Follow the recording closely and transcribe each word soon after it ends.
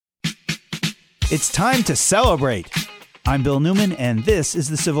It's time to celebrate. I'm Bill Newman, and this is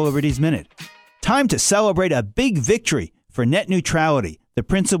the Civil Liberties Minute. Time to celebrate a big victory for net neutrality, the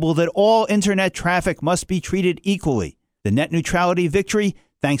principle that all internet traffic must be treated equally. The net neutrality victory,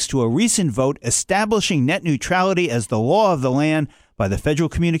 thanks to a recent vote establishing net neutrality as the law of the land by the Federal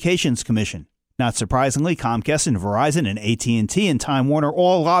Communications Commission. Not surprisingly, Comcast and Verizon and AT&T and Time Warner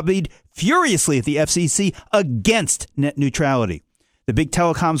all lobbied furiously at the FCC against net neutrality. The big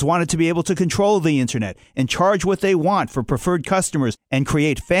telecoms wanted to be able to control the internet and charge what they want for preferred customers and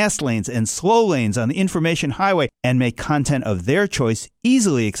create fast lanes and slow lanes on the information highway and make content of their choice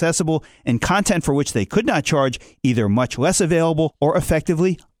easily accessible and content for which they could not charge either much less available or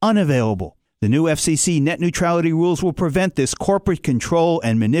effectively unavailable. The new FCC net neutrality rules will prevent this corporate control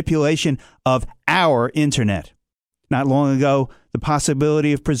and manipulation of our internet. Not long ago, the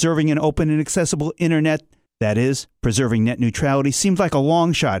possibility of preserving an open and accessible internet, that is, preserving net neutrality, seemed like a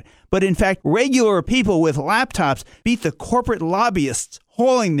long shot. But in fact, regular people with laptops beat the corporate lobbyists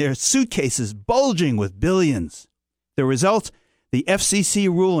hauling their suitcases bulging with billions. The result? The FCC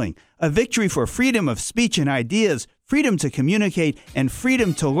ruling, a victory for freedom of speech and ideas, freedom to communicate, and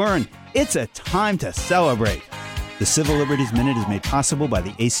freedom to learn. It's a time to celebrate. The Civil Liberties Minute is made possible by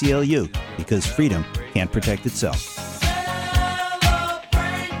the ACLU because freedom can't protect itself.